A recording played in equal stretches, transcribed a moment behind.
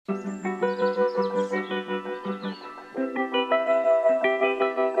Welcome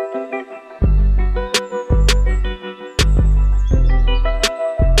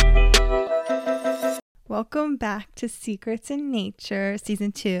back to Secrets in Nature,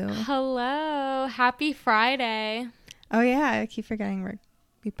 Season 2. Hello. Happy Friday. Oh yeah, I keep forgetting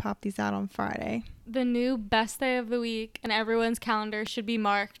we pop these out on Friday. The new best day of the week, and everyone's calendar should be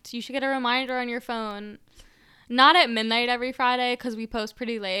marked. You should get a reminder on your phone. Not at midnight every Friday, because we post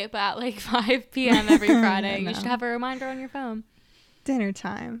pretty late, but at like 5 p.m. every Friday. No. You should have a reminder on your phone. Dinner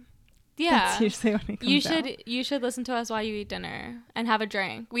time. Yeah. That's usually when it comes out. You should listen to us while you eat dinner and have a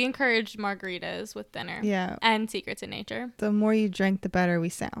drink. We encourage margaritas with dinner. Yeah. And Secrets in Nature. The more you drink, the better we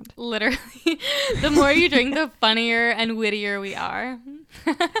sound. Literally. The more you drink, the funnier and wittier we are.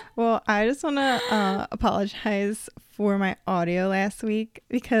 Well, I just want to apologize for my audio last week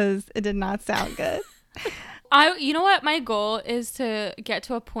because it did not sound good. You know what? My goal is to get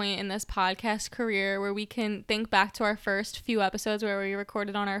to a point in this podcast career where we can think back to our first few episodes where we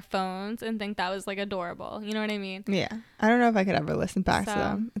recorded on our phones and think that was like adorable. You know what I mean? Yeah. I don't know if I could ever listen back to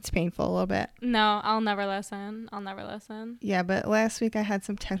them. It's painful a little bit. No, I'll never listen. Yeah, but last week I had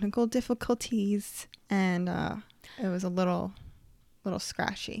some technical difficulties and it was a little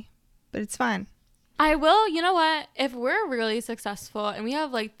scratchy, but it's fine. I will, you know what, if we're really successful and we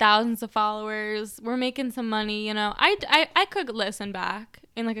have like thousands of followers, we're making some money, you know, I could listen back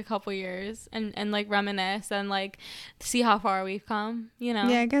in like a couple years and like reminisce and like see how far we've come, you know.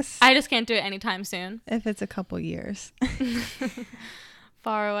 Yeah, I guess I just can't do it anytime soon. If it's a couple years.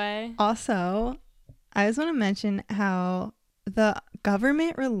 Far away. Also, I just want to mention how the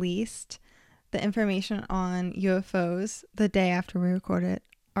government released the information on UFOs the day after we recorded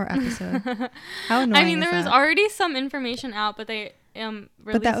our episode. How annoying. I mean, there was already some information out, but they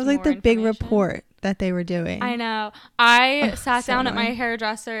but that was like the big report that they were doing. I know. I sat down at my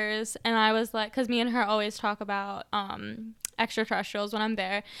hairdresser's and I was like, because me and her always talk about extraterrestrials when I'm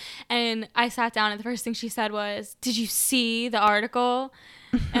there, and I sat down and the first thing she said was, "Did you see the article?"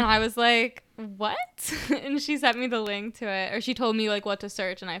 And I was like, "What?" And she sent me the link to it, or she told me like what to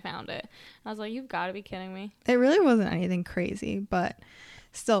search, and I found it. I was like, "You've got to be kidding me." It really wasn't anything crazy, but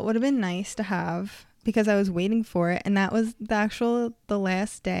still, it would have been nice to have, because I was waiting for it, and that was the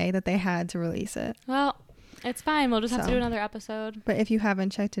last day that they had to release it. Well, it's fine. We'll just have to do another episode. But if you haven't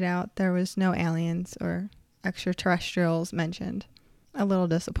checked it out, there was no aliens or extraterrestrials mentioned. A little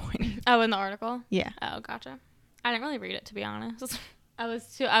disappointing. Oh, in the article? Yeah. Oh, gotcha. I didn't really read it, to be honest.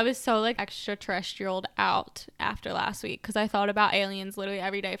 I was so like extraterrestrialed out after last week because I thought about aliens literally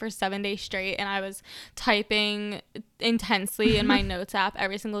every day for 7 days straight, and I was typing intensely in my notes app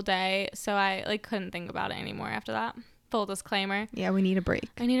every single day, so I like couldn't think about it anymore after that. Full disclaimer. Yeah, we need a break.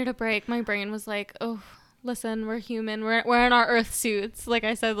 I needed a break. My brain was like, oh, listen, we're human. We're in our Earth suits. Like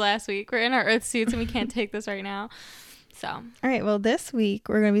I said last week, we're in our Earth suits and we can't take this right now. So. All right. Well, this week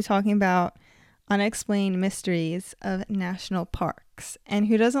we're going to be talking about unexplained mysteries of national parks. And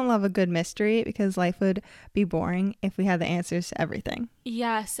who doesn't love a good mystery? Because life would be boring if we had the answers to everything.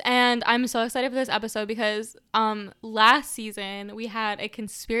 Yes, and I'm so excited for this episode because last season we had a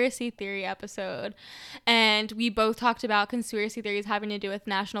conspiracy theory episode, and we both talked about conspiracy theories having to do with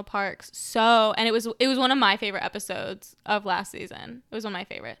national parks. And it was one of my favorite episodes of last season. It was one of my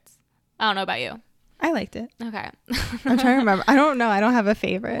favorites. I don't know about you. I liked it. Okay. I'm trying to remember. I don't know. I don't have a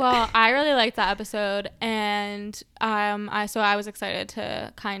favorite. Well, I really liked that episode, and I was excited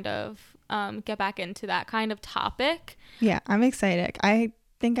to kind of get back into that kind of topic. Yeah, I'm excited. I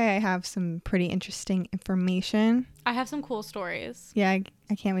think I have some pretty interesting information. I have some cool stories. Yeah, I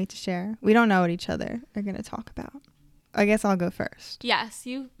can't wait to share. We don't know what each other are going to talk about. I guess I'll go first. Yes,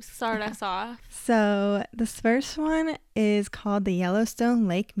 you start us off. So this first one is called the Yellowstone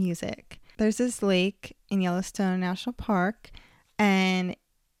Lake Music. There's this lake in Yellowstone National Park, and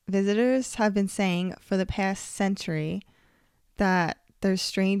visitors have been saying for the past century that there's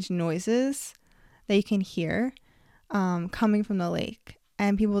strange noises that you can hear coming from the lake.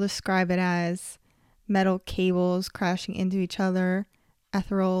 And people describe it as metal cables crashing into each other,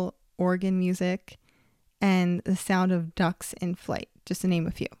 ethereal organ music, and the sound of ducks in flight, just to name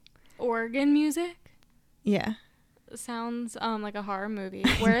a few. Organ music? Yeah. Sounds like a horror movie.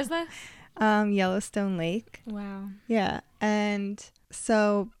 Where is this? Yellowstone Lake. Wow. Yeah. And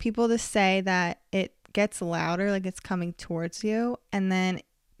so people just say that it gets louder, like it's coming towards you, and then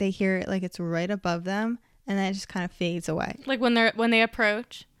they hear it like it's right above them, and then it just kind of fades away. Like when they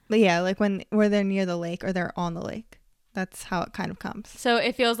approach? But yeah, like where they're near the lake or they're on the lake. That's how it kind of comes. So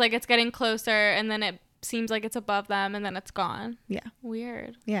it feels like it's getting closer, and then it seems like it's above them, and then it's gone. Yeah.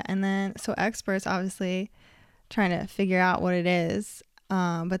 Weird. Yeah. And then so experts obviously trying to figure out what it is.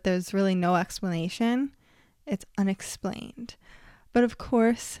 but there's really no explanation. It's unexplained. But of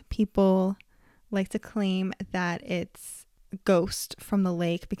course, people like to claim that it's a ghost from the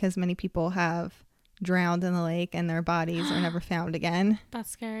lake because many people have drowned in the lake and their bodies are never found again. That's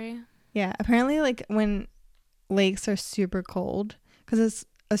scary. Yeah, apparently like when lakes are super cold, because it's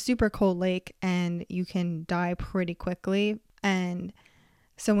a super cold lake and you can die pretty quickly, and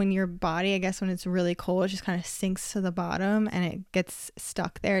so when your body, I guess when it's really cold, it just kind of sinks to the bottom and it gets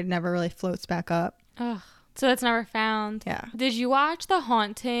stuck there. It never really floats back up. Ugh. So it's never found. Yeah. Did you watch The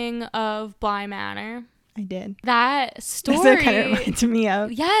Haunting of Bly Manor? I did. That story. That's what it kind of reminded me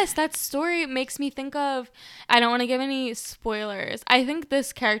of. Yes, that story makes me think of, I don't want to give any spoilers. I think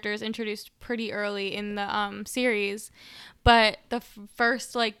this character is introduced pretty early in the series, but the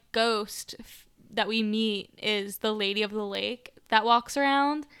first like ghost that we meet is the Lady of the Lake that walks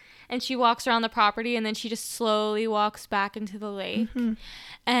around, and she walks around the property and then she just slowly walks back into the lake. Mm-hmm.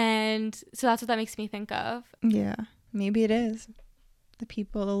 And so that's what that makes me think of. Yeah, maybe it is. The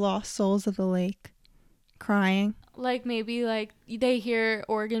lost souls of the lake crying. Like maybe like they hear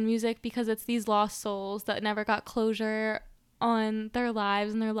organ music because it's these lost souls that never got closure on their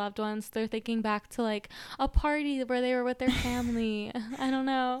lives and their loved ones. They're thinking back to like a party where they were with their family. I don't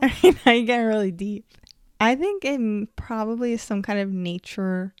know. Now you get really deep. I think it probably is some kind of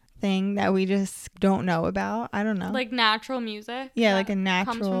nature thing that we just don't know about. I don't know. Like natural music? Yeah, like a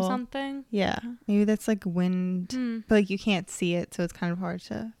natural. Comes from something? Yeah. Maybe that's like wind, but like you can't see it, so it's kind of hard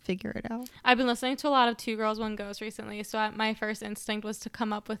to figure it out. I've been listening to a lot of Two Girls, One Ghost recently, so my first instinct was to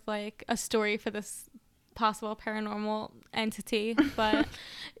come up with like a story for this possible paranormal entity, but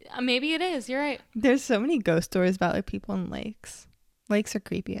maybe it is. You're right. There's so many ghost stories about like people in lakes. Lakes are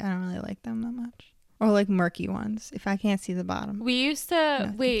creepy. I don't really like them that much. Or like murky ones, if I can't see the bottom. We used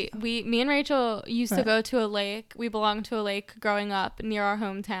to, me and Rachel used to go to a lake. We belonged to a lake growing up near our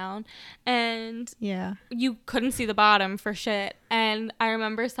hometown. And yeah, you couldn't see the bottom for shit. And I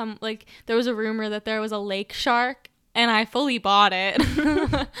remember there was a rumor that there was a lake shark. And I fully bought it.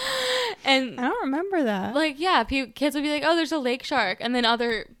 And I don't remember that. Like, yeah, kids would be like, "Oh, there's a lake shark," and then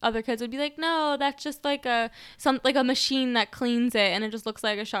other kids would be like, "No, that's just like a machine that cleans it, and it just looks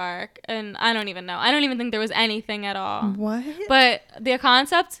like a shark." And I don't even know. I don't even think there was anything at all. What? But the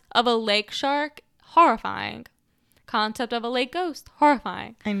concept of a lake shark, horrifying. Concept of a lake ghost,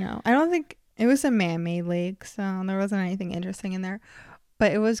 horrifying. I know. I don't think it was a man-made lake, so there wasn't anything interesting in there.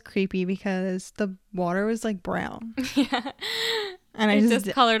 But it was creepy because the water was like brown. Yeah. And I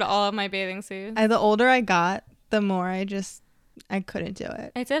just colored all of my bathing suits. The older I got, the more I couldn't do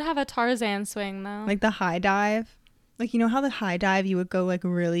it. I did have a Tarzan swing though. Like the high dive. Like, you know how the high dive, you would go like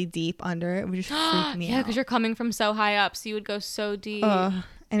really deep under it? It would just freak me out. Yeah, because you're coming from so high up, so you would go so deep. And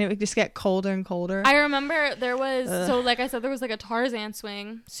it would just get colder and colder. I remember there was, so like I said, there was like a Tarzan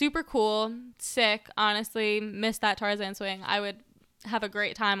swing. Super cool. Sick. Honestly, missed that Tarzan swing. I would have a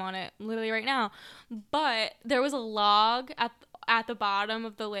great time on it literally right now. But there was a log at the bottom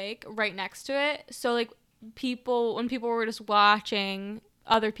of the lake right next to it. So like when people were just watching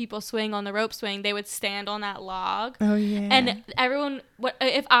other people swing on the rope swing, they would stand on that log. Oh yeah. And everyone,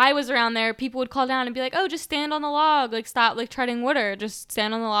 if I was around there, people would call down and be like, "Oh, just stand on the log, like stop like treading water, just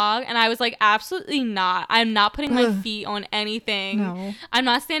stand on the log." And I was like, absolutely not. I'm not putting my feet on anything. No. I'm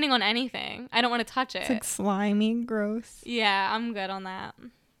not standing on anything. I don't want to touch it. It's like slimy and gross. Yeah, I'm good on that.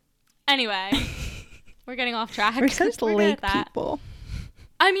 Anyway, we're getting off track. We're such lake people.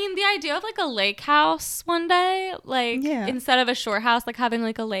 I mean, the idea of like a lake house one day, like instead of a shore house, like having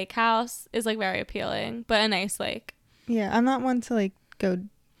like a lake house is like very appealing, but a nice lake. Yeah, I'm not one to like go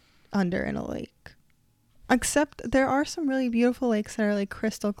under in a lake. Except there are some really beautiful lakes that are like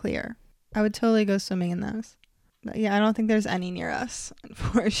crystal clear. I would totally go swimming in those. But yeah, I don't think there's any near us,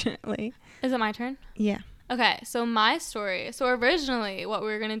 unfortunately. Is it my turn? Yeah. Okay, so my story. So originally what we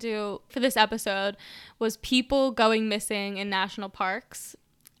were going to do for this episode was people going missing in national parks.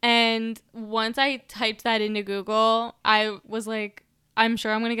 And once I typed that into Google, I was like, I'm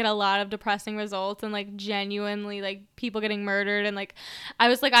sure I'm going to get a lot of depressing results and like genuinely like people getting murdered. And like, I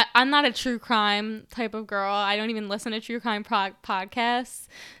was like, I'm not a true crime type of girl. I don't even listen to true crime podcasts.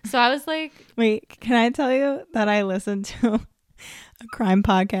 So I was like, wait, can I tell you that I listened to a crime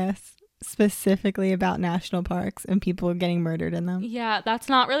podcast specifically about national parks and people getting murdered in them? Yeah, that's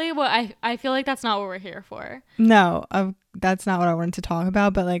not really what I feel like that's not what we're here for. No, that's not what I wanted to talk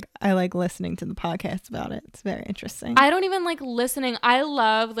about, but like I like listening to the podcast about it. It's very interesting. I don't even like listening. I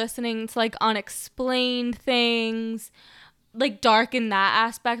love listening to like unexplained things, like dark in that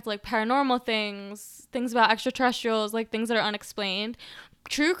aspect, like paranormal things about extraterrestrials, like things that are unexplained.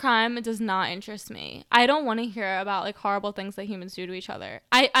 True crime does not interest me. I don't want to hear about like horrible things that humans do to each other.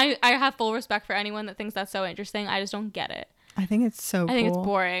 I have full respect for anyone that thinks that's so interesting. I just don't get it. I think it's so cool. I think it's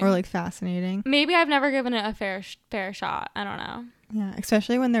boring. Or like fascinating. Maybe I've never given it a fair shot. I don't know. Yeah,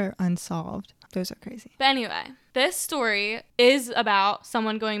 especially when they're unsolved. Those are crazy. But anyway, this story is about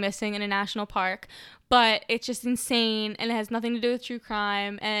someone going missing in a national park, but it's just insane and it has nothing to do with true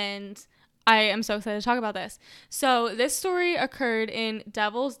crime, and I am so excited to talk about this. So this story occurred in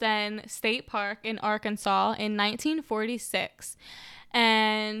Devil's Den State Park in Arkansas in 1946.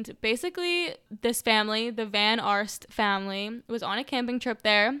 And basically, this family, the Van Arst family, was on a camping trip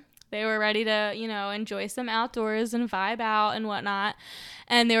there. They were ready to, you know, enjoy some outdoors and vibe out and whatnot.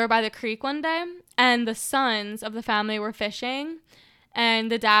 And they were by the creek one day, and the sons of the family were fishing, and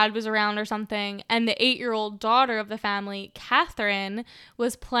the dad was around or something. And the 8-year-old daughter of the family, Catherine,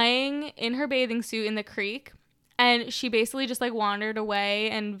 was playing in her bathing suit in the creek. And she basically just like wandered away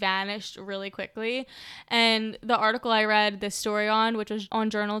and vanished really quickly. And the article I read this story on, which was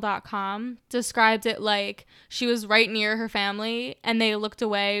on journal.com, described it like she was right near her family and they looked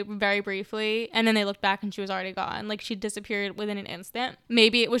away very briefly and then they looked back and she was already gone. Like she disappeared within an instant.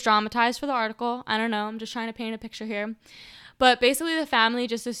 Maybe it was dramatized for the article. I don't know. I'm just trying to paint a picture here. But basically the family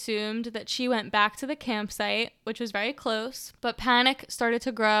just assumed that she went back to the campsite, which was very close. But panic started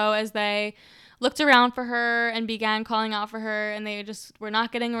to grow as they looked around for her and began calling out for her, and they just were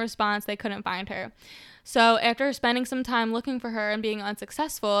not getting a response. They couldn't find her. So after spending some time looking for her and being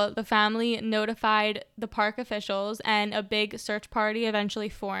unsuccessful, the family notified the park officials, and a big search party eventually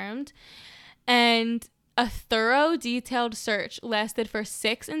formed. And a thorough, detailed search lasted for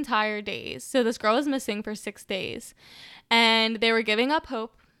 6 entire days. So this girl was missing for 6 days. And they were giving up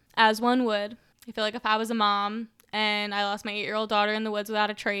hope, as one would. I feel like if I was a mom and I lost my 8-year-old daughter in the woods without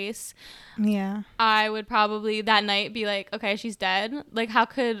a trace, yeah, I would probably that night be like, okay, she's dead. Like, how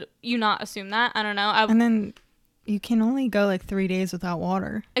could you not assume that? I don't know. And then you can only go like 3 days without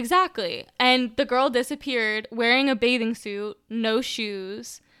water. Exactly. And the girl disappeared wearing a bathing suit, no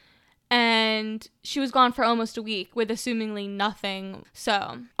shoes, and she was gone for almost a week with assumingly nothing.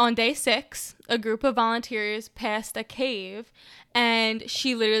 So on day 6, a group of volunteers passed a cave, and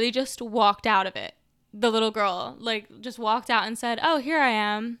she literally just walked out of it. The little girl, like, just walked out and said, oh, here I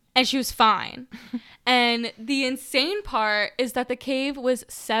am. And she was fine. And the insane part is that the cave was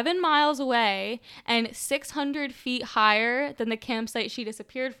 7 miles away and 600 feet higher than the campsite she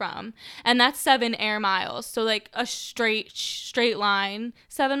disappeared from. And that's 7 air miles. So, like, a straight line,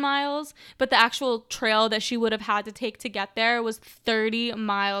 7 miles. But the actual trail that she would have had to take to get there was 30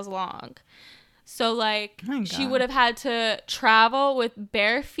 miles long. So, like, she would have had to travel with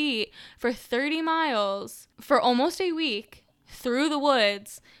bare feet for 30 miles for almost a week through the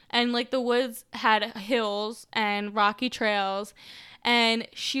woods. And, like, the woods had hills and rocky trails. And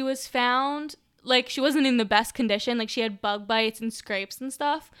she was found, like, she wasn't in the best condition. Like, she had bug bites and scrapes and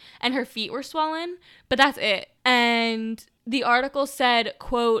stuff. And her feet were swollen. But that's it. And the article said,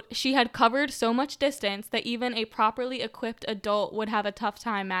 quote, she had covered so much distance that even a properly equipped adult would have a tough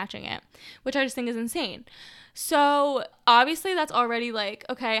time matching it, which I just think is insane. So obviously that's already like,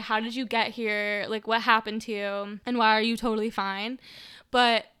 okay, how did you get here? Like, what happened to you? And why are you totally fine?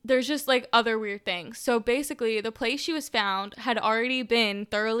 But there's just like other weird things. So basically the place she was found had already been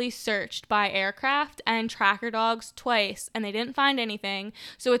thoroughly searched by aircraft and tracker dogs twice, and they didn't find anything.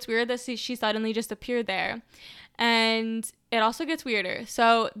 So it's weird that she suddenly just appeared there. And it also gets weirder.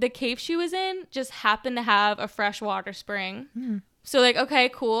 So the cave she was in just happened to have a freshwater spring. So, like, okay,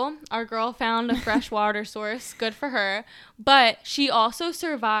 cool. Our girl found a freshwater source. Good for her. But she also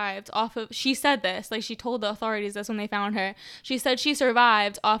survived off of, she said this, like, she told the authorities this when they found her. She said she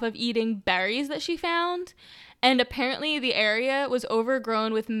survived off of eating berries that she found. And apparently the area was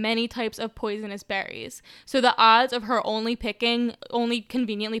overgrown with many types of poisonous berries. So the odds of her only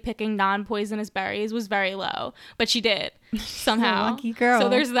conveniently picking non-poisonous berries was very low. But she did, somehow. Lucky girl. So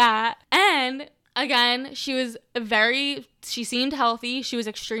there's that. And again, she seemed healthy. She was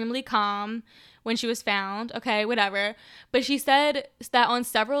extremely calm when she was found. Okay, whatever. But she said that on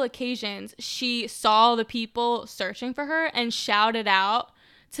several occasions, she saw the people searching for her and shouted out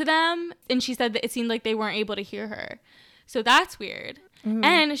to them, and she said that it seemed like they weren't able to hear her. So that's weird.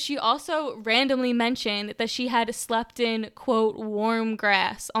 And she also randomly mentioned that she had slept in, quote, warm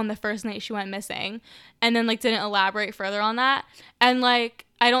grass on the first night she went missing, and then, like, didn't elaborate further on that. And, like,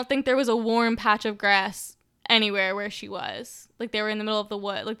 I don't think there was a warm patch of grass anywhere where she was. Like, they were in the middle of the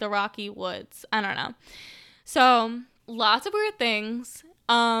wood, like the rocky woods. I don't know. So lots of weird things.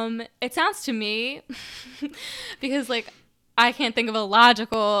 It sounds to me because, like, I can't think of a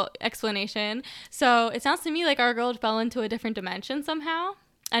logical explanation. So it sounds to me like our girl fell into a different dimension somehow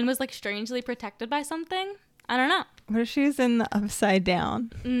and was like strangely protected by something. I don't know. What if she was in the upside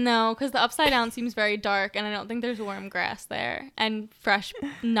down? No, because the upside down seems very dark, and I don't think there's worm grass there and fresh,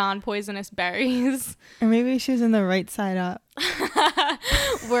 non-poisonous berries. Or maybe she was in the right side up.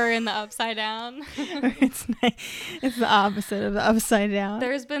 We're in the upside down. It's the opposite of the upside down.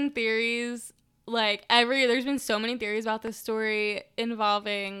 There's been theories, like there's been so many theories about this story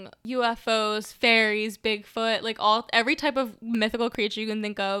involving UFOs, fairies, Bigfoot, like every type of mythical creature you can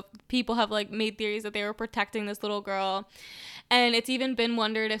think of. People have like made theories that they were protecting this little girl. And it's even been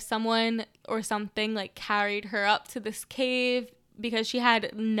wondered if someone or something like carried her up to this cave, because she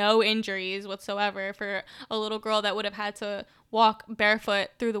had no injuries whatsoever for a little girl that would have had to walk barefoot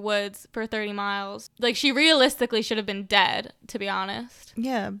through the woods for 30 miles. Like, she realistically should have been dead, to be honest.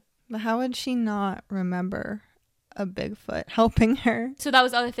 Yeah, but how would she not remember a Bigfoot helping her? So that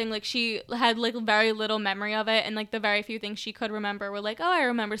was the other thing. Like, she had like very little memory of it, and like the very few things she could remember were like, oh, I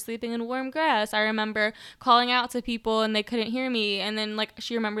remember sleeping in warm grass. I remember calling out to people and they couldn't hear me. And then like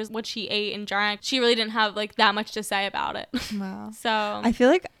she remembers what she ate and drank. She really didn't have like that much to say about it. Wow. So I feel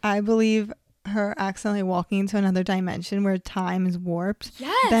like I believe her accidentally walking into another dimension where time is warped.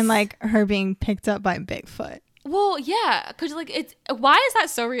 Yes. Than like her being picked up by Bigfoot. Well, yeah, because, like, why is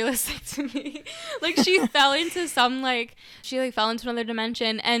that so realistic to me? Like, she fell into fell into another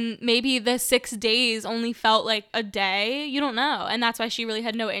dimension, and maybe the 6 days only felt like a day. You don't know. And that's why she really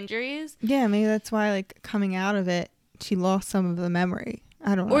had no injuries. Yeah, maybe that's why, like, coming out of it, she lost some of the memory.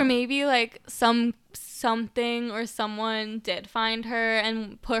 I don't know. Or maybe, like, something or someone did find her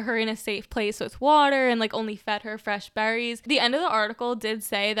and put her in a safe place with water and like only fed her fresh berries. The end of the article did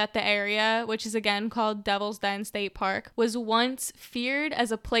say that the area, which is again called Devil's Den State Park, was once feared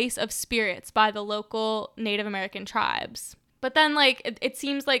as a place of spirits by the local Native American tribes. But then, like, it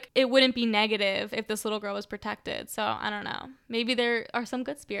seems like it wouldn't be negative if this little girl was protected. So I don't know. Maybe there are some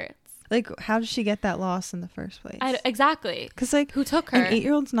good spirits. Like, how did she get that lost in the first place? Exactly. Because, like, who took her? An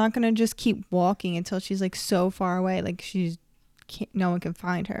 8-year-old's not going to just keep walking until she's, like, so far away. Like, no one can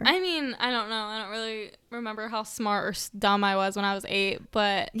find her. I mean, I don't know. I don't really remember how smart or dumb I was when I was 8,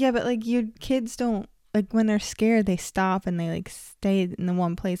 but... Yeah, but, like, your kids don't... Like, when they're scared, they stop and they, like, stay in the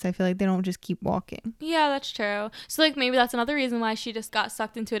one place. I feel like they don't just keep walking. Yeah, that's true. So, like, maybe that's another reason why she just got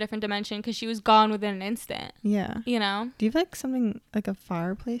sucked into a different dimension, because she was gone within an instant. Yeah. You know? Do you have, like, something, like a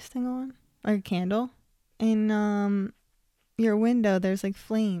fireplace thing on? Like a candle? In, your window, there's, like,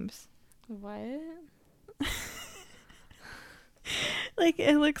 flames. What? Like,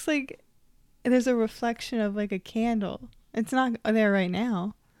 it looks like there's a reflection of, like, a candle. It's not there right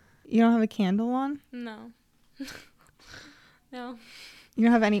now. You don't have a candle on? No. No. You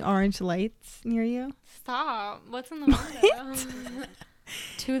don't have any orange lights near you? Stop. What's in the window?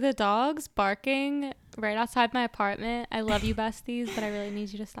 To the dogs barking right outside my apartment. I love you, besties, but I really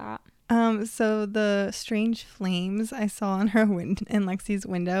need you to stop. So the strange flames I saw in in Lexi's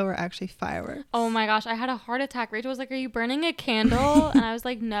window were actually fireworks. Oh my gosh, I had a heart attack. Rachel was like, "Are you burning a candle?" And I was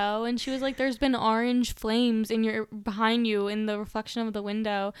like, "No." And she was like, "There's been orange flames behind you in the reflection of the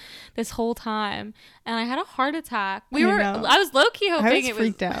window this whole time." And I had a heart attack. I was low key hoping it was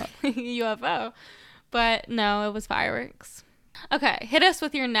freaked out. UFO. But no, it was fireworks. Okay, hit us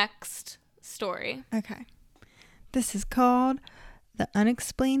with your next story. Okay. This is called The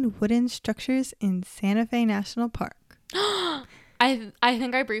Unexplained Wooden Structures in Santa Fe National Park. I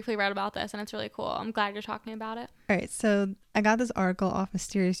think I briefly read about this, and it's really cool. I'm glad you're talking about it. All right, so I got this article off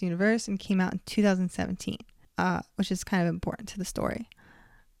Mysterious Universe and came out in 2017, which is kind of important to the story.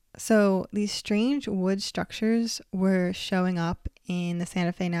 So these strange wood structures were showing up in the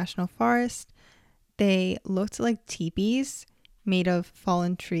Santa Fe National Forest. They looked like teepees made of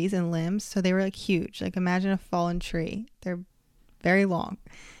fallen trees and limbs, so they were like huge. Like, imagine a fallen tree. They're very long.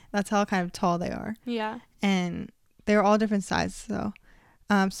 That's how kind of tall they are. Yeah. And they're all different sizes though.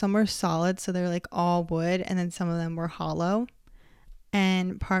 Some were solid, so they're like all wood, and then some of them were hollow.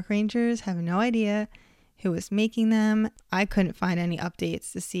 And park rangers have no idea who was making them. I couldn't find any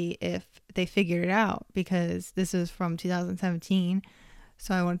updates to see if they figured it out, because this is from 2017.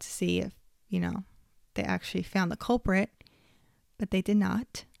 So I wanted to see if, they actually found the culprit, but they did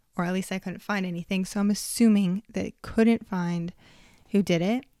not, or at least I couldn't find anything. So I'm assuming they couldn't find who did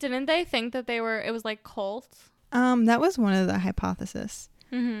it. Didn't they think that it was like cults? That was one of the hypotheses.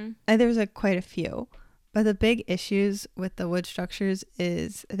 Mm-hmm. There was like quite a few, but the big issues with the wood structures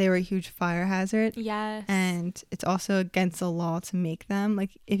is they were a huge fire hazard. Yes. And it's also against the law to make them.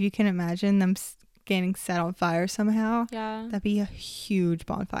 Like, if you can imagine them getting set on fire somehow, yeah, that'd be a huge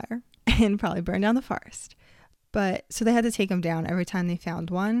bonfire and probably burn down the forest. But so they had to take them down every time they found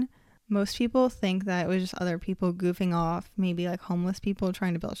one. Most people think that it was just other people goofing off, maybe like homeless people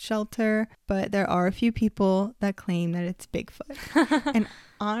trying to build shelter. But there are a few people that claim that it's Bigfoot. And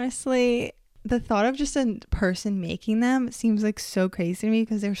honestly, the thought of just a person making them seems like so crazy to me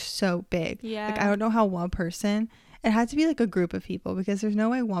because they're so big. Yeah. Like, I don't know how one person, it had to be like a group of people because there's no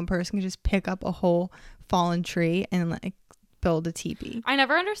way one person can just pick up a whole fallen tree and like build a teepee. I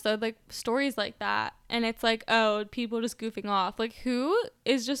never understood like stories like that, and it's like, oh, people just goofing off. Like, who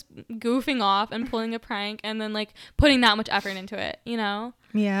is just goofing off and pulling a prank and then like putting that much effort into it, you know?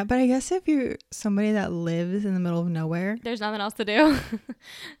 Yeah, but I guess if you're somebody that lives in the middle of nowhere, there's nothing else to do.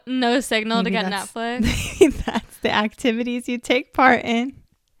 No signal to get Netflix. That's the activities you take part in.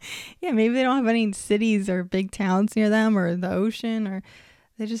 Yeah, maybe they don't have any cities or big towns near them or the ocean, or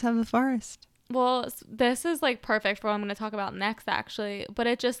they just have the forest. Well, this is like perfect for what I'm going to talk about next, actually. But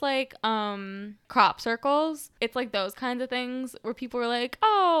it's just like crop circles. It's like those kinds of things where people are like,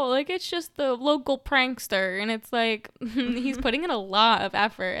 oh, like it's just the local prankster. And it's like he's putting in a lot of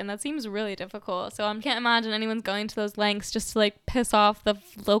effort, and that seems really difficult. So I can't imagine anyone's going to those lengths just to like piss off the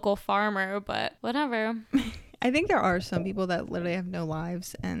local farmer, but whatever. I think there are some people that literally have no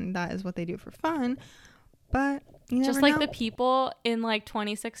lives, and that is what they do for fun. But you just never like know. the people in like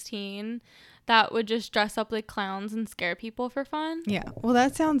 2016 that would just dress up like clowns and scare people for fun. Yeah, well,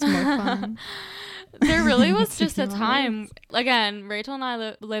 that sounds more fun. There really was just a time, again, Rachel and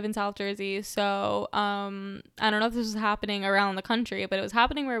I live in South Jersey, so I don't know if this was happening around the country, but it was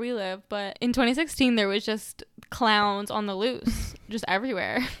happening where we live. But in 2016 there was just clowns on the loose just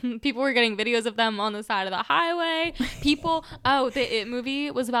everywhere. People were getting videos of them on the side of the highway. The It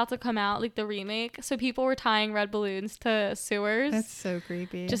movie was about to come out, like the remake, so people were tying red balloons to sewers. That's so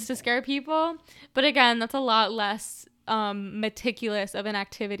creepy. Just to scare people. But again, that's a lot less meticulous of an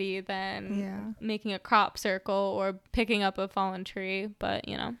activity than making a crop circle or picking up a fallen tree. But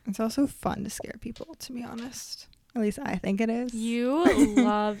you know, it's also fun to scare people, to be honest. At least I think it is. You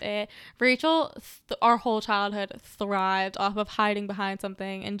love it. Rachel, our whole childhood thrived off of hiding behind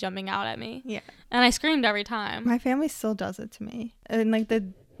something and jumping out at me. Yeah. And I screamed every time. My family still does it to me. And like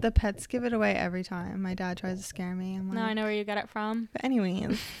the pets give it away every time. My dad tries to scare me. I'm like, now I know where you get it from. But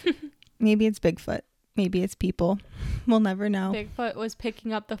anyways, maybe it's Bigfoot. Maybe it's people. We'll never know. Bigfoot was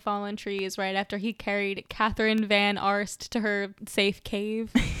picking up the fallen trees right after he carried Catherine Van Arst to her safe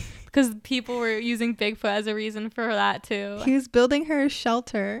cave. Because people were using Bigfoot as a reason for that too. He was building her a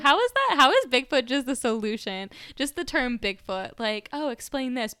shelter. How is that? How is Bigfoot just the solution? Just the term Bigfoot. Like, oh,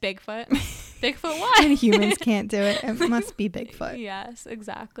 explain this, Bigfoot. Bigfoot what? And humans can't do it. It must be Bigfoot. Yes,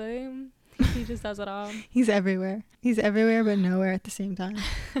 exactly. He just does it all. He's everywhere. He's everywhere but nowhere at the same time.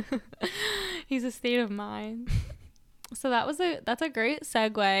 He's a state of mind. So that's a great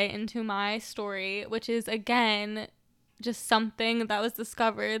segue into my story, which is again just something that was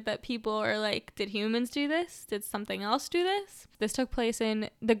discovered that people are like, did humans do this? Did something else do this? This took place in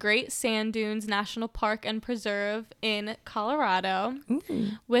the Great Sand Dunes National Park and Preserve in Colorado. Ooh.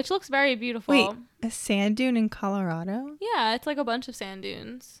 Which looks very beautiful. Wait, a sand dune in Colorado? Yeah, it's like a bunch of sand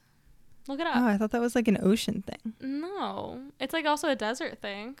dunes. Look it up. Oh, I thought that was like an ocean thing. No, it's like also a desert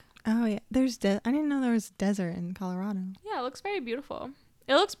thing. Oh yeah, I didn't know there was desert in Colorado. Yeah, it looks very beautiful.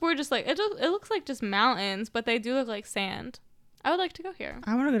 It looks more just like it looks like just mountains, but they do look like sand. I would like to go here.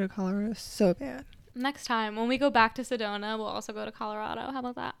 I want to go to Colorado so bad. Next time when we go back to Sedona, we'll also go to Colorado. How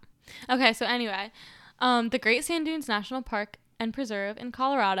about that? Okay, so anyway, the Great Sand Dunes National Park and Preserve in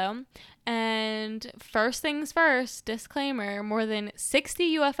Colorado. And first things first, disclaimer, more than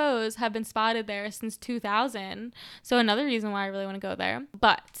 60 UFOs have been spotted there since 2000. So another reason why I really want to go there.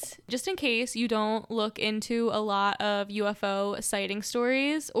 But just in case you don't look into a lot of UFO sighting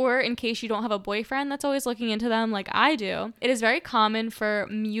stories, or in case you don't have a boyfriend that's always looking into them like I do, it is very common for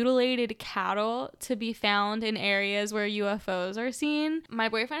mutilated cattle to be found in areas where UFOs are seen. My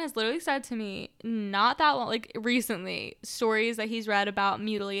boyfriend has literally said to me not that long, like recently, stories that he's read about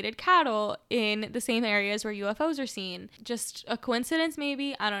mutilated cattle in the same areas where UFOs are seen. Just a coincidence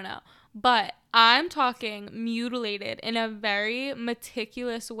maybe? I don't know. But I'm talking mutilated in a very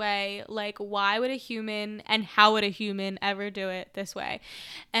meticulous way. Like, why would a human and how would a human ever do it this way?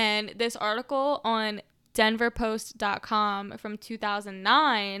 And this article on denverpost.com from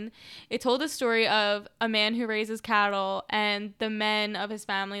 2009, it told the story of a man who raises cattle, and the men of his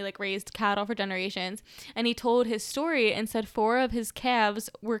family like raised cattle for generations, and he told his story and said 4 of his calves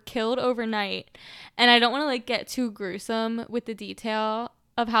were killed overnight. And I don't want to like get too gruesome with the detail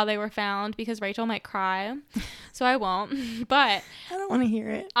of how they were found because Rachel might cry, so I won't. But I don't want to hear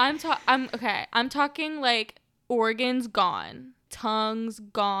it. I'm talking like organs gone. tongues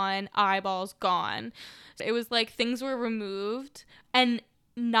gone, eyeballs gone. It was like things were removed, and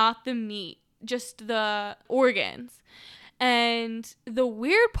not the meat, just the organs. And the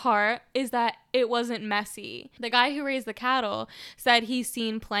weird part is that it wasn't messy. The guy who raised the cattle said he's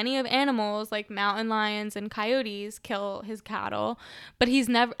seen plenty of animals like mountain lions and coyotes kill his cattle, but he's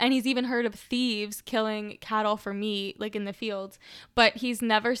even heard of thieves killing cattle for meat, like in the fields, but he's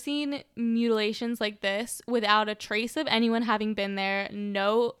never seen mutilations like this without a trace of anyone having been there,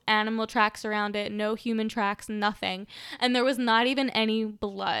 no animal tracks around it, no human tracks, nothing. And there was not even any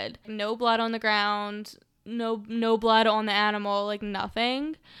blood. No blood on the ground, no blood on the animal, like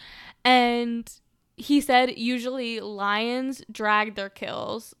nothing. And he said usually lions drag their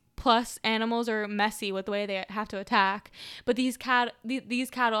kills, plus animals are messy with the way they have to attack, but these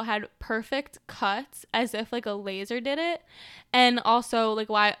cattle had perfect cuts, as if like a laser did it. And also, like,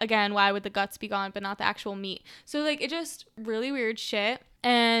 why would the guts be gone but not the actual meat? So like, it just really weird shit.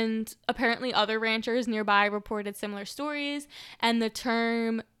 And apparently other ranchers nearby reported similar stories, and the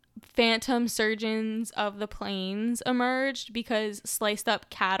term phantom surgeons of the plains emerged because sliced up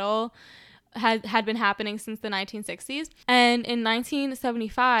cattle had been happening since the 1960s. And in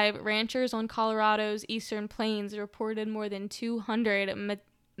 1975, ranchers on Colorado's eastern plains reported more than 200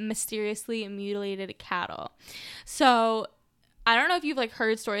 mysteriously mutilated cattle. So I don't know if you've like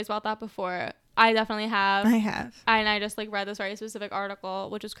heard stories about that before. I definitely have. I have. And I just like read this very specific article,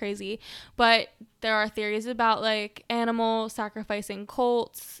 which was crazy. But there are theories about like animal sacrificing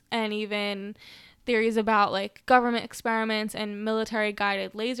colts, and even theories about like government experiments and military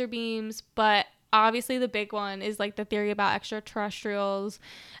guided laser beams. But obviously the big one is like the theory about extraterrestrials,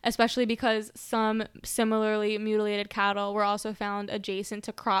 especially because some similarly mutilated cattle were also found adjacent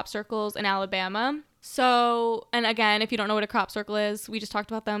to crop circles in Alabama. So, and again, if you don't know what a crop circle is, we just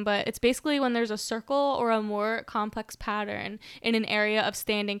talked about them, but it's basically when there's a circle or a more complex pattern in an area of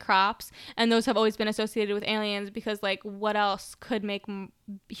standing crops, and those have always been associated with aliens because, like, what else could make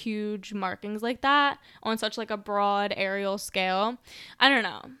huge markings like that on such, like, a broad aerial scale? I don't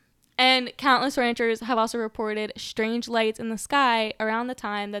know. And countless ranchers have also reported strange lights in the sky around the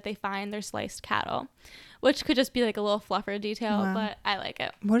time that they find their sliced cattle, which could just be, like, a little fluffer detail, wow. But I like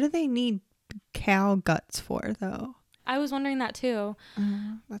it. What do they need cow guts for, though? I was wondering that too.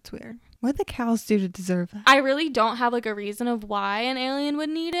 That's weird. What do the cows do to deserve that? I really don't have like a reason of why an alien would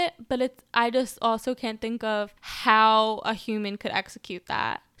need it, but I just also can't think of how a human could execute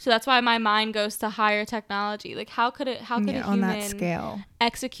that. So that's why my mind goes to higher technology. Like how could a human on that scale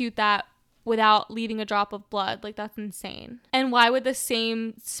execute that without leaving a drop of blood? Like, that's insane. And why would the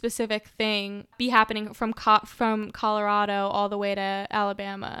same specific thing be happening from Colorado all the way to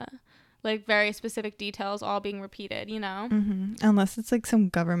Alabama? Like, very specific details all being repeated, you know? Mm-hmm. Unless it's like some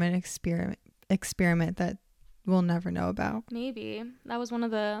government experiment that we'll never know about. Maybe. That was one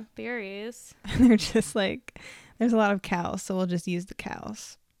of the theories. And they're just like, there's a lot of cows, so we'll just use the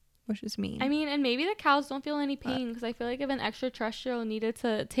cows, which is mean. I mean, and maybe the cows don't feel any pain, because I feel like if an extraterrestrial needed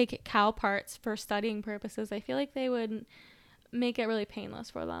to take cow parts for studying purposes, I feel like they would make it really painless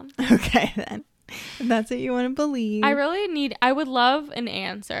for them. Okay, then. If that's what you want to believe. I would love an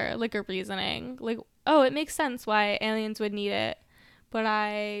answer, like a reasoning. Like, oh, it makes sense why aliens would need it, but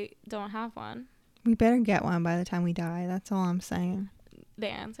I don't have one. We better get one by the time we die. That's all I'm saying. The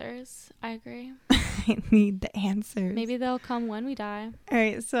answers. I agree. I need the answers. Maybe they'll come when we die. All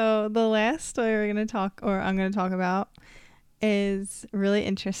right, so the last story I'm going to talk about is really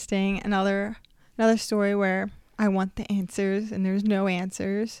interesting. Another story where I want the answers and there's no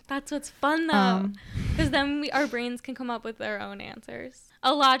answers. That's what's fun though, because then our brains can come up with their own answers.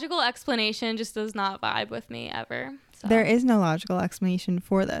 A logical explanation just does not vibe with me ever. So. There is no logical explanation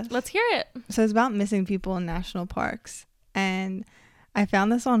for this. Let's hear it. So it's about missing people in national parks, and I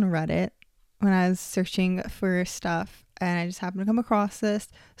found this on Reddit when I was searching for stuff, and I just happened to come across this,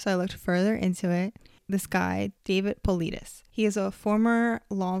 so I looked further into it. This guy, David Politis, he is a former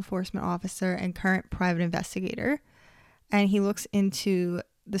law enforcement officer and current private investigator, and he looks into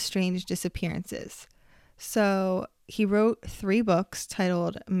the strange disappearances. So he wrote 3 books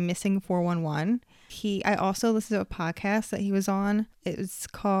titled Missing 411. I also listened to a podcast that he was on. It was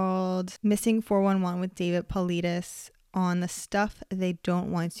called Missing 411 with David Politis on the Stuff They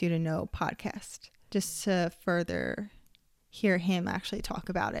Don't Want You to Know podcast, just to further hear him actually talk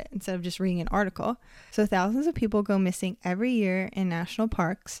about it instead of just reading an article. So thousands of people go missing every year in national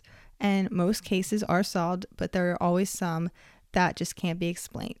parks, and most cases are solved, but there are always some that just can't be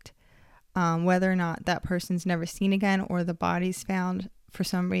explained. Whether or not that person's never seen again or the body's found for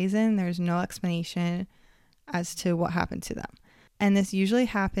some reason, there's no explanation as to what happened to them. And this usually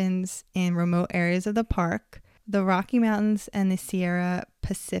happens in remote areas of the park, The Rocky Mountains and the Sierra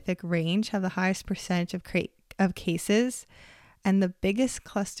Pacific Range have the highest percentage of cases, and the biggest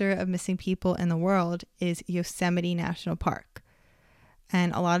cluster of missing people in the world is Yosemite National Park.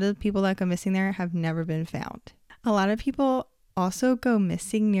 And a lot of the people that go missing there have never been found. A lot of people also go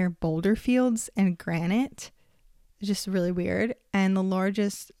missing near boulder fields and granite. It's just really weird. And the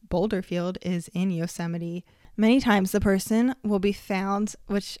largest boulder field is in Yosemite. Many times the person will be found,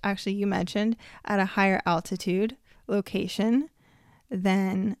 which actually you mentioned, at a higher altitude location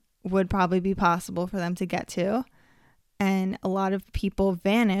than would probably be possible for them to get to. And a lot of people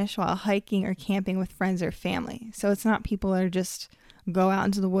vanish while hiking or camping with friends or family. So it's not people that are just go out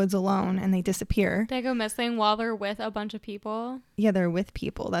into the woods alone and they disappear. They go missing while they're with a bunch of people. Yeah, they're with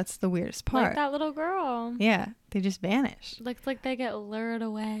people. That's the weirdest part. Like that little girl. Yeah, they just vanish. Looks like they get lured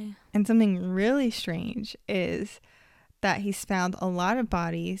away. And something really strange is that he's found a lot of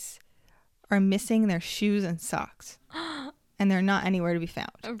bodies are missing their shoes and socks. And they're not anywhere to be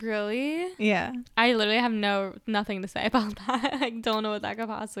found. Really? Yeah. I literally have nothing to say about that. I don't know what that could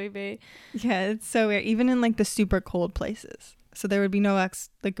possibly be. Yeah, it's so weird. Even in like the super cold places. So there would be no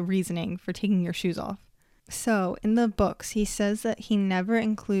reasoning for taking your shoes off. So in the books, he says that he never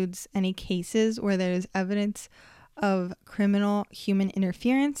includes any cases where there's evidence of criminal human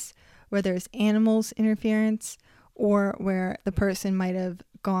interference, where there's animals interference, or where the person might have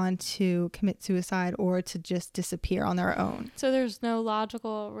gone to commit suicide or to just disappear on their own. So there's no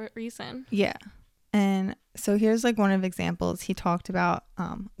logical reason. Yeah. And so here's like one of examples. He talked about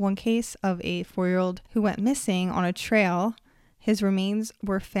one case of a 4-year-old who went missing on a trail. His remains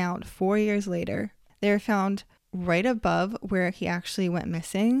were found 4 years later. They were found right above where he actually went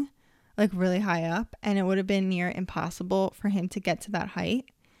missing, like really high up, and it would have been near impossible for him to get to that height.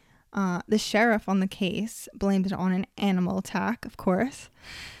 The sheriff on the case blamed it on an animal attack, of course,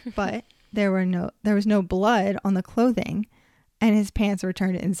 but there was no blood on the clothing, and his pants were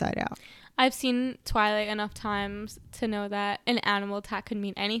turned inside out. I've seen Twilight enough times to know that an animal attack could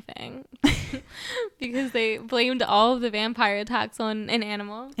mean anything because they blamed all of the vampire attacks on an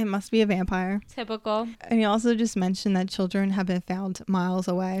animal. It must be a vampire. Typical. And he also just mentioned that children have been found miles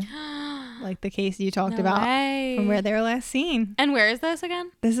away. Like the case you talked about from where they were last seen. And where is this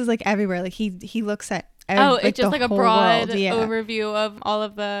again? This is like everywhere. Like he looks at it's just like a broad world. Yeah. overview of all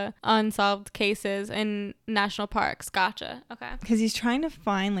of the unsolved cases in national parks. Gotcha. Okay. Because he's trying to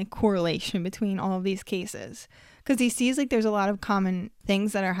find like correlation between all of these cases. Because he sees like there's a lot of common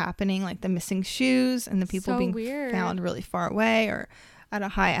things that are happening, like the missing shoes and the people being found really far away or at a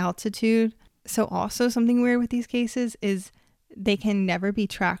high altitude. So also something weird with these cases is they can never be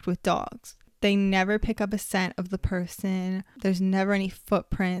tracked with dogs. They never pick up a scent of the person. There's never any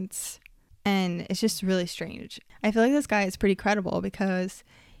footprints. And it's just really strange. I feel like this guy is pretty credible because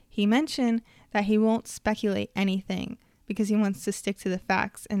he mentioned that he won't speculate anything because he wants to stick to the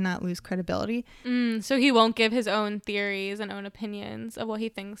facts and not lose credibility. So he won't give his own theories and own opinions of what he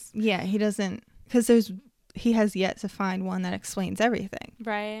thinks. Yeah, he doesn't, because he has yet to find one that explains everything.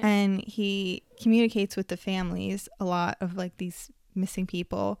 Right. And he communicates with the families a lot of like these missing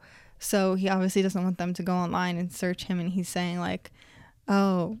people. So he obviously doesn't want them to go online and search him. And he's saying like,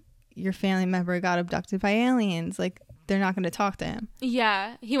 oh, your family member got abducted by aliens. Like, they're not going to talk to him.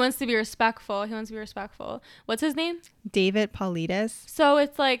 Yeah. He wants to be respectful. What's his name? David Paulides. So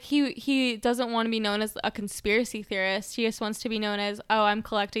it's like he doesn't want to be known as a conspiracy theorist. He just wants to be known as, oh, I'm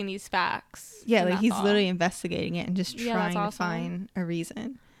collecting these facts. Yeah, like he's literally investigating it and just trying to find a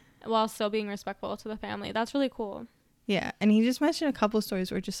reason. While still being respectful to the family. That's really cool. Yeah. And he just mentioned a couple of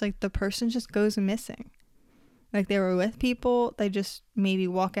stories where just like the person just goes missing. Like they were with people, they just maybe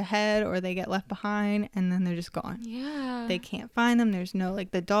walk ahead or they get left behind and then they're just gone. Yeah. They can't find them. There's no,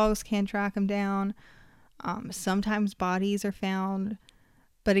 like the dogs can't track them down. Sometimes bodies are found.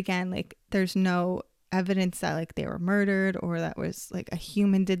 But again, like there's no evidence that like they were murdered or that was like a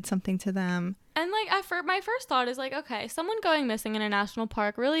human did something to them. And like my first thought is like, okay, someone going missing in a national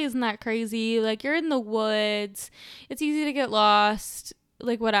park really isn't that crazy. Like you're in the woods. It's easy to get lost,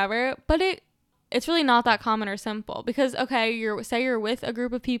 like whatever. But it's really not that common or simple because, okay, you're with a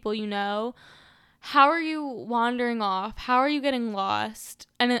group of people, you know, how are you wandering off? How are you getting lost?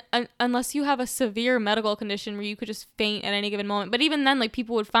 And unless you have a severe medical condition where you could just faint at any given moment. But even then, like,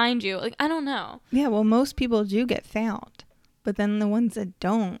 people would find you. Like, I don't know. Yeah, well, most people do get found. But then the ones that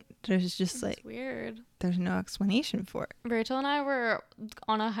don't, there's just like weird. There's no explanation for it. Rachel and I were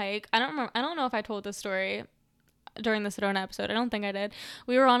on a hike. I don't know if I told this story during the Sedona episode. I don't think I did.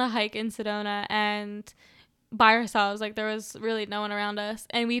 We were on a hike in Sedona and by ourselves, like there was really no one around us,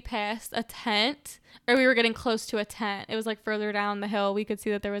 and we passed a tent, or we were getting close to a tent. It was like further down the hill. We could see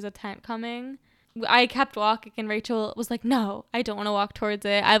that there was a tent coming, I kept walking, and Rachel was like, no, I don't want to walk towards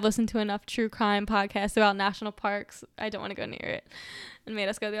it. I've listened to enough true crime podcasts about national parks. I don't want to go near it. And made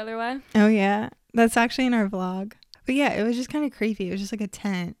us go the other way. Oh, yeah. That's actually in our vlog. But yeah, it was just kind of creepy. It was just like a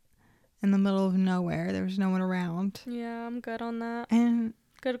tent in the middle of nowhere. There was no one around. Yeah, I'm good on that. And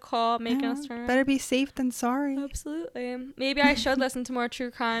good call, making us turn. Better be safe than sorry. Absolutely. Maybe I should listen to more true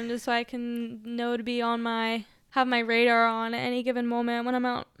crime just so I can know to be have my radar on at any given moment when I'm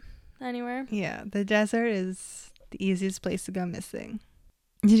out anywhere. Yeah, the desert is the easiest place to go missing.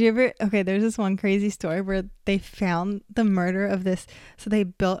 Did you ever... Okay, there's this one crazy story where they found the murder of this... So they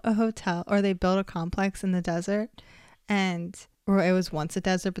built a hotel, or they built a complex in the desert, or it was once a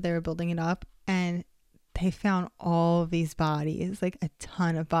desert, but they were building it up, and they found all of these bodies, like a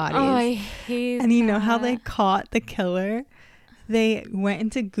ton of bodies. Oh, I hate And you know how they caught the killer? They went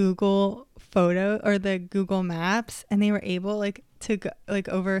into Google or the Google Maps, and they were able to go,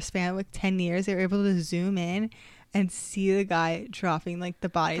 over a span of 10 years, they were able to zoom in and see the guy dropping the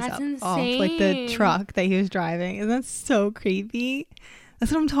bodies off the truck that he was driving. Isn't that so creepy?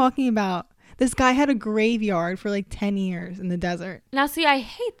 That's what I'm talking about. This guy had a graveyard for 10 years in the desert. Now see, I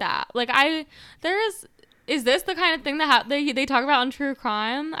hate that. Is this the kind of thing that they talk about on true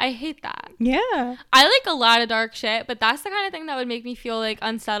crime? I hate that. Yeah. I like a lot of dark shit, but that's the kind of thing that would make me feel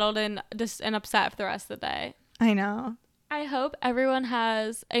unsettled and upset for the rest of the day. I know. I hope everyone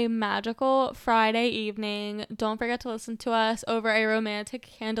has a magical Friday evening. Don't forget to listen to us over a romantic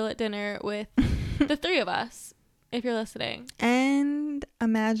candlelit dinner with the three of us, if you're listening. And a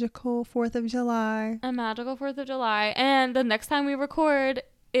magical 4th of July. A magical 4th of July. And the next time we record,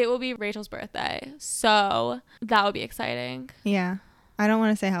 it will be Rachel's birthday. So that would be exciting. Yeah. I don't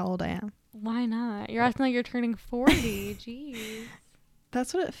want to say how old I am. Why not? You're acting like you're turning 40. Jeez.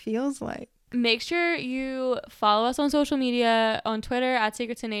 That's what it feels like. Make sure you follow us on social media, on Twitter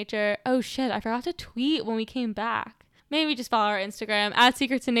 @Secrets in Nature. Oh shit, I forgot to tweet when we came back. Maybe just follow our Instagram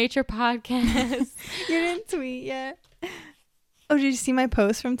 @Secrets in Nature Podcast. You didn't tweet yet. Oh, did you see my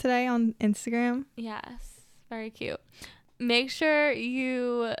post from today on Instagram? Yes, very cute. Make sure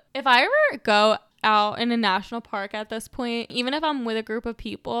if I ever go out in a national park at this point, even if I'm with a group of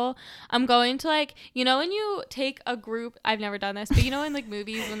people, I'm going to when you take a group, I've never done this, but in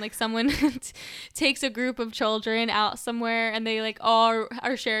movies when someone takes a group of children out somewhere and they all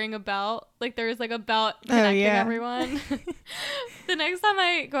are sharing a belt, there's a belt connecting everyone. The next time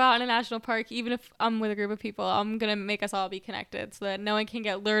I go out in a national park, even if I'm with a group of people, I'm gonna make us all be connected so that no one can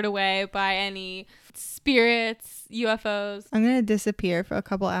get lured away by any spirits, UFOs. I'm gonna disappear for a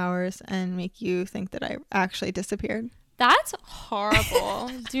couple hours and make you think that I actually disappeared. That's horrible.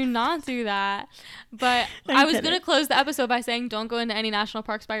 Do not do that. But I was going to close the episode by saying don't go into any national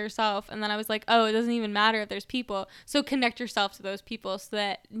parks by yourself. And then I was like, oh, it doesn't even matter if there's people. So connect yourself to those people so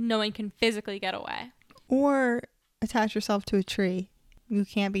that no one can physically get away. Or attach yourself to a tree. You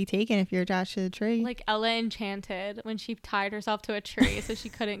can't be taken if you're attached to the tree. Like Ella Enchanted when she tied herself to a tree so she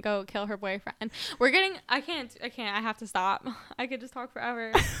couldn't go kill her boyfriend. I can't. I have to stop. I could just talk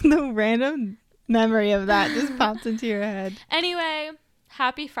forever. The random memory of that just popped into your head. Anyway,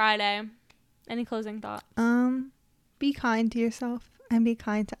 happy Friday. Any closing thought? Be kind to yourself and be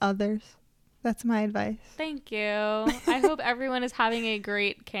kind to others. That's my advice. Thank you. I hope everyone is having a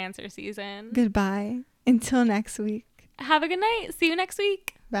great Cancer season. Goodbye. Until next week. Have a good night. See you next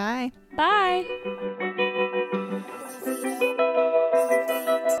week. Bye. Bye.